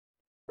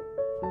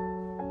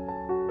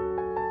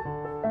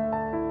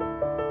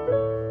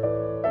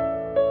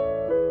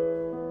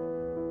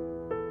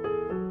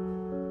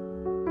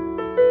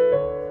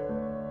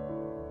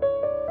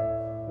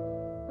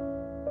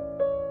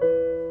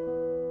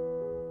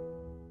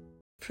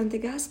From the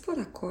Gospel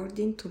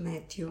according to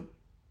Matthew.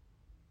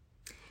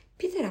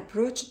 Peter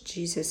approached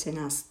Jesus and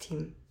asked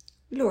him,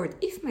 "Lord,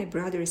 if my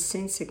brother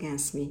sins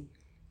against me,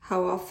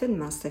 how often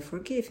must I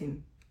forgive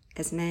him?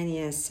 As many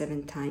as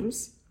 7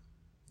 times?"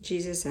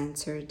 Jesus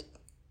answered,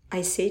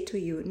 "I say to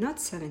you,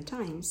 not 7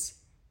 times,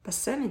 but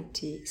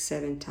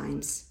 77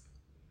 times.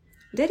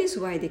 That is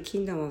why the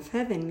kingdom of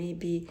heaven may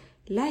be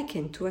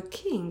likened to a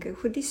king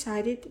who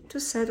decided to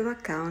settle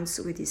accounts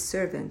with his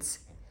servants.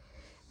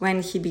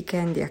 When he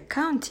began the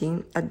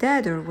accounting, a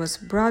debtor was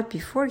brought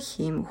before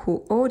him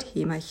who owed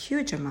him a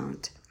huge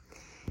amount.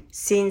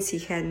 Since he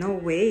had no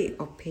way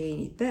of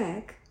paying it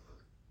back,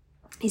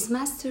 his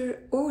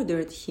master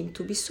ordered him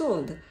to be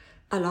sold,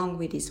 along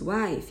with his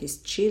wife, his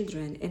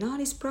children, and all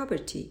his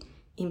property,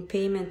 in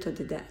payment of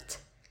the debt.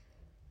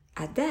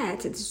 At that,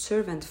 the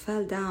servant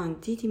fell down,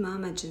 did him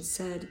homage, and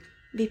said,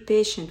 'Be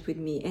patient with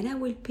me, and I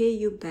will pay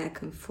you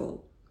back in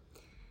full.'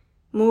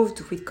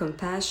 Moved with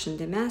compassion,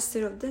 the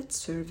master of that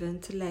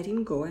servant let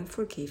him go and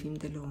forgave him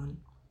the loan.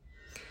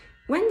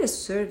 When the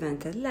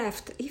servant had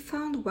left, he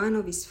found one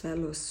of his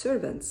fellow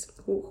servants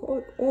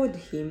who owed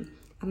him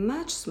a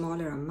much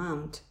smaller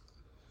amount.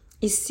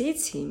 He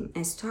seized him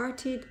and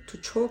started to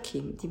choke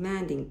him,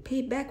 demanding,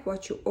 'Pay back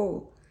what you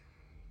owe.'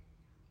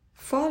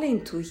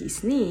 Falling to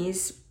his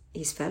knees,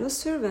 his fellow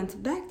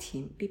servant begged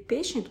him, 'Be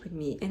patient with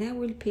me, and I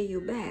will pay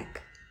you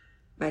back.'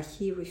 But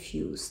he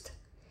refused.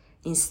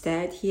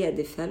 Instead, he had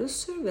the fellow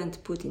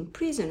servant put in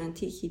prison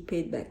until he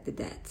paid back the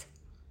debt.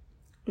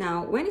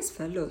 Now, when his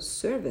fellow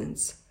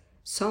servants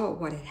saw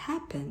what had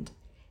happened,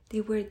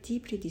 they were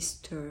deeply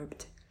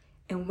disturbed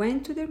and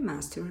went to their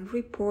master and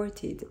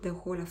reported the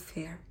whole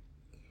affair.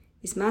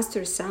 His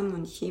master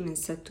summoned him and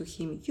said to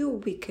him, 'You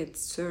wicked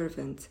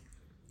servant,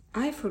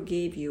 I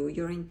forgave you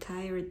your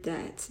entire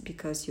debt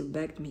because you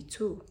begged me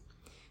to.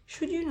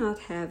 Should you not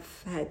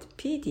have had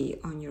pity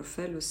on your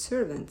fellow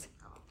servant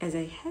as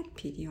I had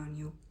pity on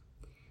you?'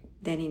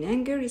 Then in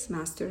anger his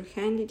master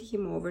handed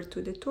him over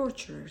to the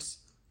torturers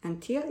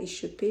until he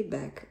should pay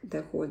back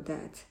the whole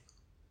debt.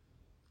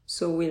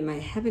 So will my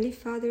heavenly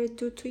Father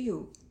do to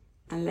you,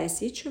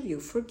 unless each of you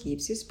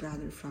forgives his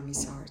brother from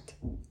his heart."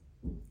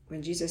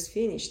 When Jesus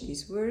finished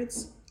these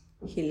words,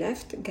 he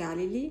left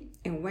Galilee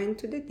and went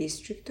to the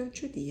district of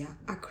Judea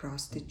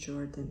across the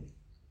Jordan.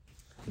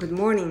 Good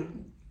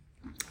morning.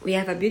 We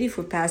have a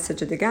beautiful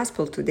passage of the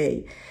Gospel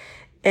today,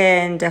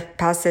 and a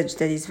passage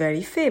that is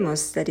very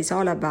famous, that is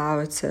all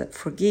about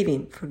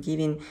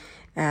forgiving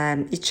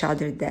each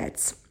other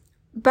debts.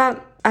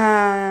 But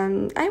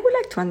I would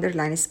like to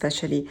underline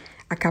especially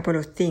a couple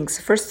of things.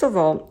 First of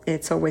all,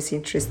 it's always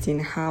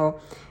interesting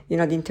how,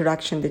 the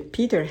interaction that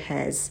Peter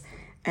has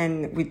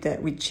and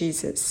with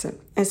Jesus.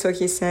 And so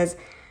he says,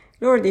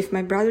 "Lord, if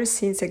my brother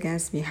sins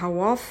against me, how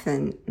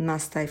often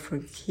must I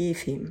forgive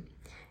him?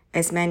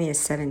 As many as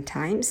 7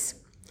 times?"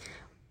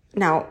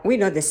 Now, we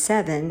know the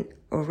 7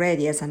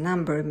 already as a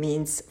number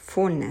means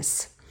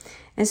fullness.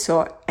 And so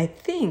I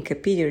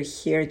think Peter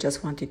here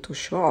just wanted to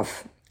show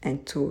off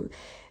and to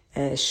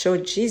show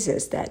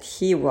Jesus that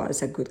he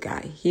was a good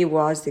guy. He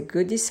was the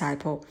good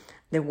disciple,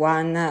 the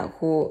one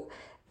who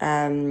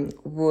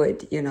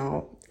would,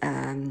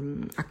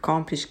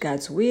 accomplish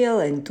God's will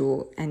and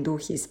do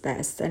his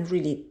best and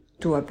really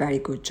do a very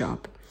good job.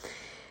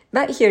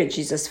 But here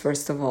Jesus,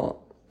 first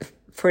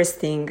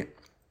thing,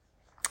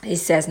 he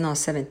says, no,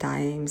 7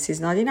 times is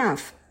not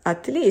enough.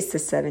 At least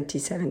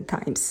 77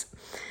 times.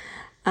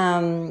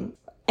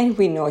 And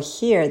we know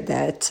here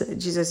that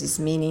Jesus is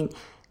meaning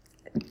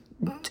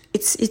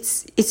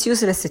it's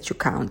useless that you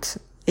count.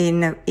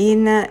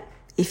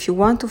 If you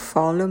want to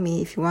follow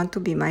me, if you want to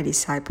be my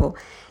disciple,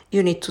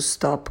 you need to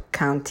stop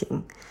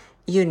counting.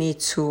 You need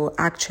to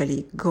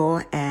actually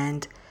go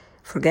and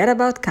forget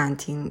about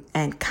counting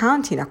and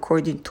counting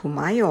according to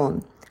my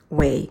own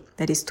way.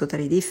 That is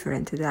totally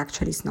different. It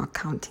actually is not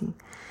counting.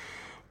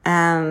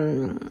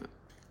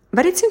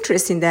 But it's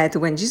interesting that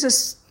when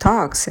Jesus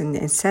talks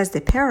and says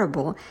the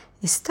parable,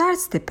 he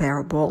starts the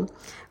parable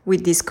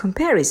with this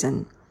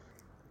comparison.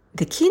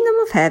 The kingdom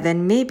of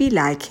heaven may be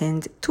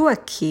likened to a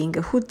king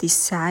who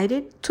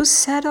decided to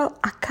settle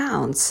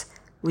accounts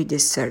with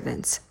his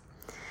servants.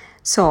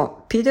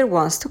 So Peter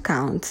wants to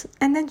count,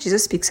 and then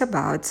Jesus speaks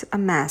about a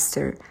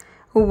master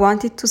who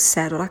wanted to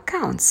settle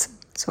accounts.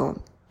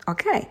 So,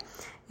 okay,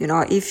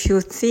 if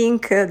you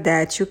think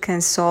that you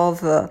can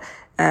solve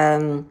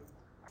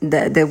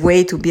the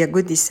way to be a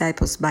good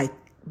disciple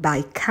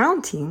by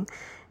counting,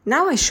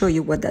 now I show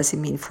you what does it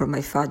mean for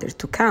my Father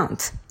to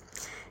count.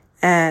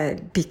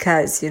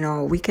 Because,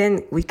 we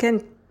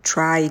can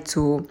try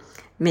to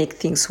make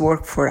things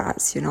work for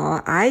us.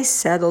 I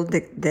settled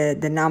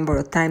the number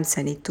of times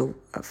I need to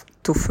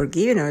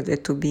forgive in order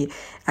to be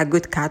a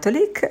good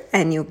Catholic,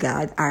 and you,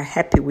 God, are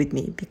happy with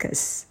me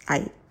because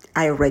I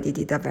already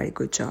did a very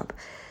good job.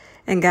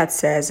 And God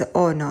says,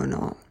 oh,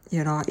 no.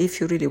 If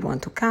you really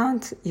want to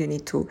count, you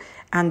need to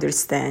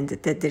understand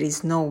that there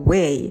is no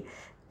way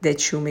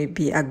that you may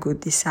be a good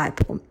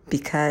disciple,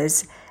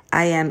 because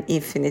I am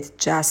infinite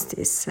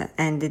justice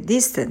and the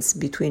distance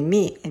between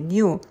me and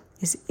you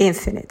is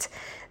infinite.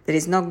 There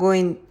is not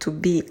going to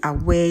be a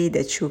way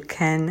that you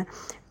can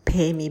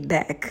pay me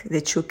back,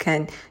 that you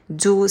can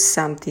do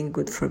something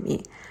good for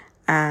me.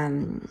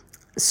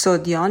 So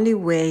the only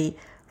way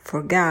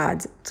for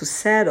God to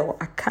settle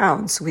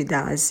accounts with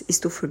us is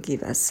to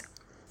forgive us,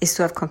 is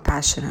to have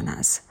compassion on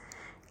us.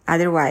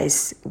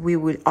 Otherwise, we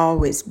will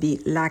always be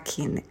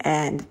lacking,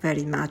 and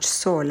very much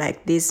so,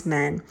 like this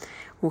man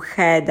who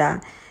had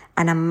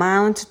an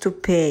amount to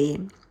pay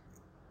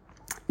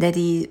that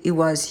it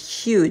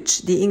was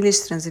huge. The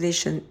English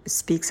translation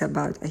speaks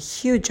about a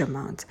huge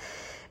amount.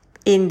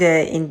 In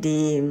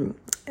the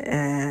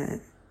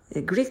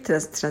Greek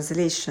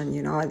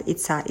translation,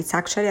 it's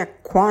actually a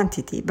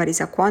quantity, but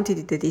it's a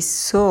quantity that is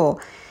so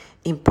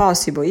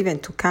impossible even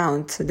to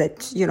count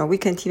that, we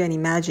can't even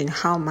imagine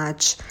how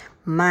much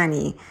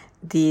money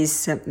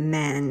this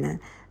man,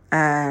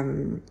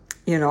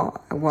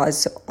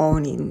 was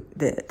owning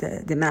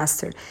the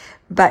master.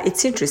 But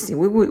it's interesting.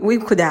 We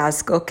could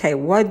ask, okay,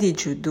 what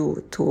did you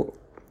do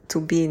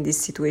to be in this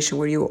situation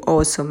where you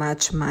owe so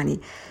much money?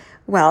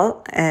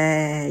 Well,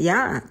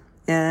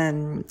 that's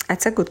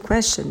a good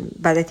question.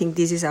 But I think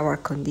this is our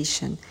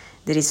condition.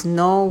 There is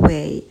no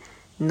way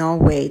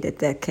that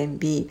there can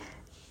be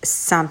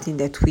something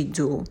that we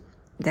do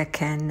that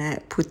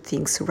can put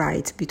things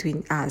right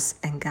between us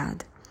and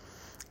God.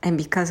 And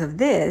because of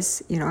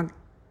this,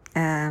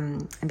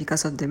 and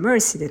because of the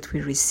mercy that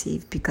we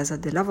receive, because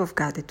of the love of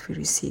God that we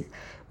receive,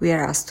 we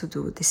are asked to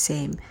do the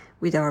same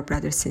with our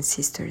brothers and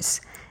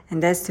sisters.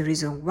 And that's the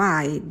reason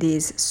why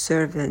this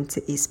servant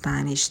is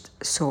punished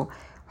so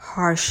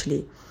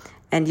harshly.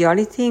 And the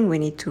only thing we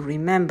need to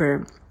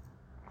remember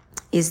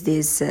is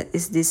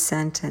this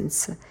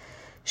sentence: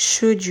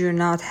 should you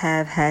not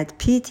have had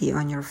pity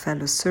on your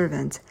fellow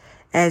servant,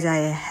 as I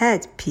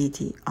had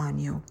pity on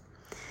you?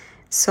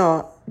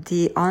 So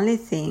the only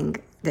thing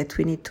that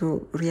we need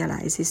to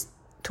realize is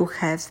to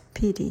have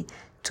pity,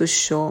 to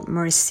show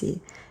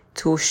mercy,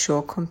 to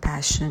show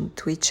compassion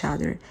to each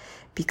other.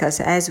 Because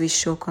as we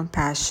show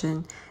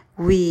compassion,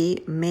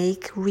 we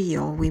make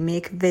real, we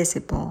make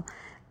visible,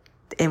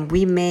 and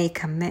we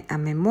make a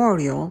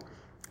memorial,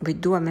 we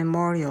do a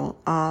memorial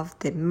of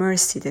the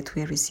mercy that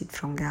we received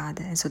from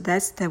God. And so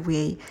that's the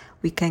way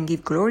we can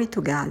give glory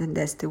to God, and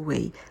that's the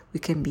way we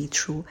can be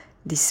true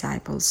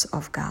disciples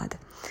of God.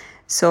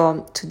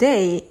 So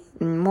today,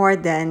 more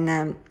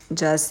than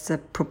just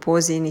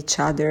proposing each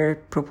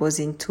other,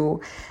 proposing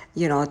to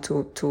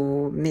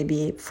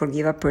maybe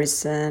forgive a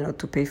person or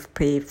to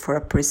pray for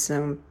a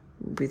person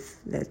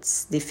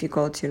that's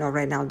difficult,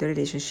 right now, the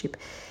relationship,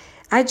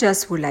 I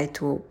just would like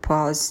to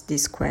pause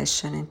this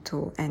question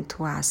and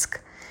to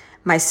ask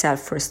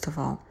myself, first of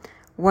all,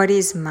 what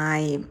is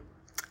my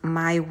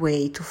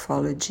way to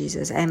follow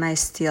Jesus? Am I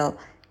still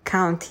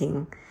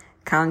counting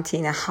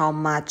how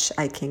much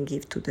I can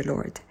give to the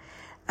Lord?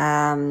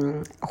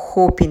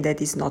 Hoping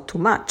that it's not too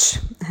much,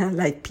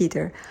 like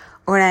Peter,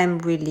 or I'm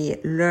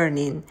really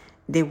learning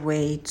the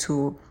way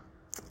to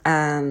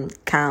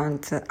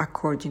count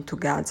according to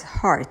God's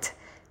heart,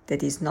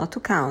 that is not to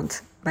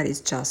count, but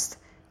it's just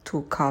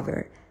to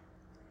cover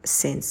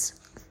sins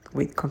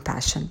with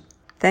compassion.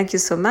 Thank you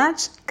so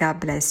much. God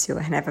bless you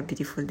and have a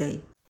beautiful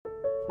day.